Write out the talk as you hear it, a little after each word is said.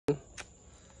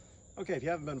Okay, if you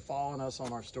haven't been following us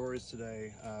on our stories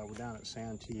today, we're down at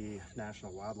Santee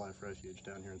National Wildlife Refuge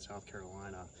down here in South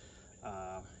Carolina.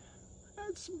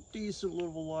 Had some decent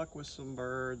little luck with some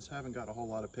birds. Haven't got a whole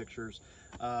lot of pictures,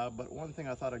 but one thing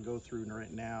I thought I'd go through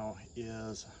right now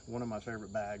is one of my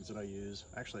favorite bags that I use.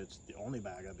 Actually, it's the only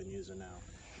bag I've been using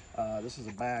now. This is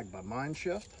a bag by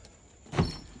Mindshift.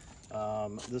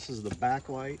 This is the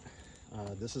Backlight.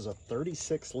 This is a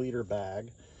 36-liter bag.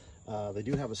 They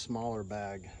do have a smaller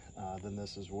bag than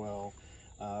this as well.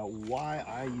 Why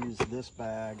I use this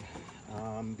bag,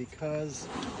 because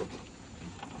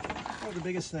one of the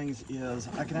biggest things is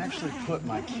I can actually put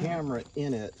my camera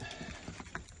in it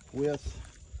with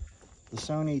the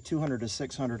Sony 200 to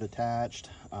 600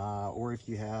 attached, or if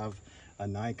you have a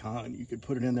Nikon, you could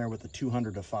put it in there with the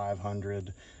 200 to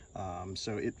 500.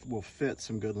 So it will fit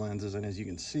some good lenses, and as you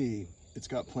can see, it's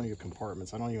got plenty of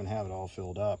compartments. I don't even have it all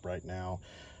filled up right now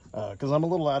because I'm a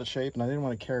little out of shape and I didn't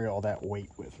want to carry all that weight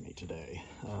with me today.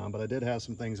 But I did have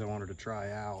some things I wanted to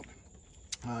try out.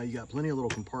 You got plenty of little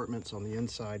compartments on the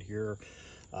inside here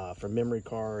for memory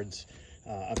cards.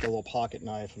 I've got a little pocket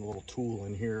knife and a little tool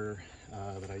in here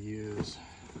that I use.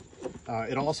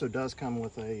 It also does come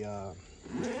with a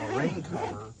rain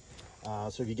cover.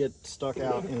 So if you get stuck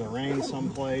out in the rain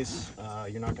someplace,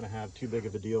 you're not going to have too big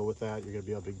of a deal with that. You're going to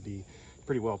be able to be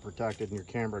pretty well protected, and your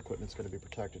camera equipment's going to be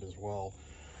protected as well.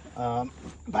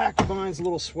 Back of mine's a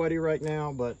little sweaty right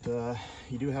now, but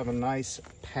you do have a nice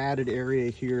padded area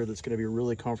here that's going to be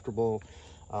really comfortable.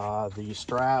 The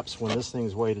straps, when this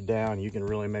thing's weighted down, you can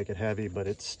really make it heavy, but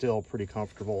it's still pretty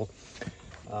comfortable.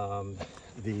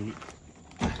 It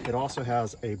also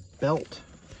has a belt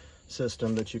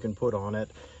system that you can put on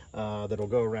it that'll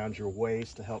go around your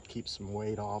waist to help keep some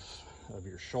weight off of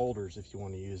your shoulders if you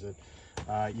want to use it.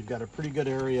 You've got a pretty good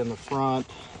area in the front.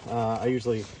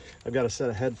 I've got a set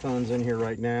of headphones in here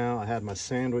right now. I had my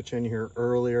sandwich in here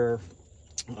earlier.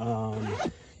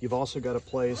 You've also got a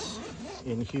place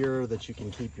in here that you can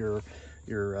keep your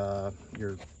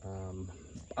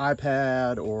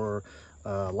iPad or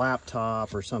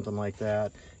laptop or something like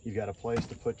that. You've got a place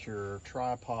to put your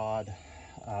tripod.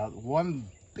 One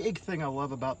big thing I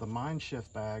love about the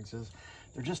Mindshift bags is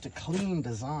they're just a clean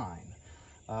design.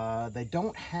 They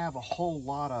don't have a whole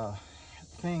lot of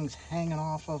things hanging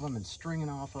off of them and stringing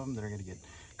off of them that are going to get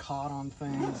caught on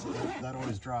things. That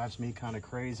always drives me kind of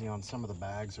crazy on some of the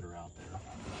bags that are out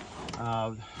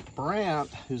there.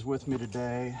 Brant, who's with me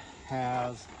today,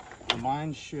 has the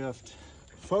Mindshift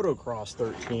Photocross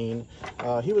 13.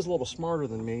 He was a little smarter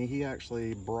than me. He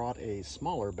actually brought a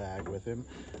smaller bag with him.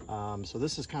 So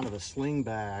this is kind of a sling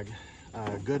bag,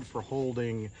 good for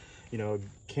holding,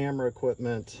 camera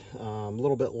equipment, a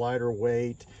little bit lighter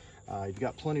weight. You've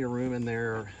got plenty of room in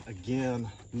there. Again,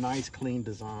 nice clean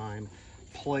design,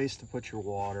 place to put your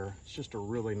water. It's just a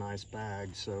really nice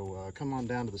bag. So come on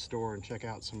down to the store and check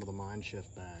out some of the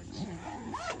Mindshift bags.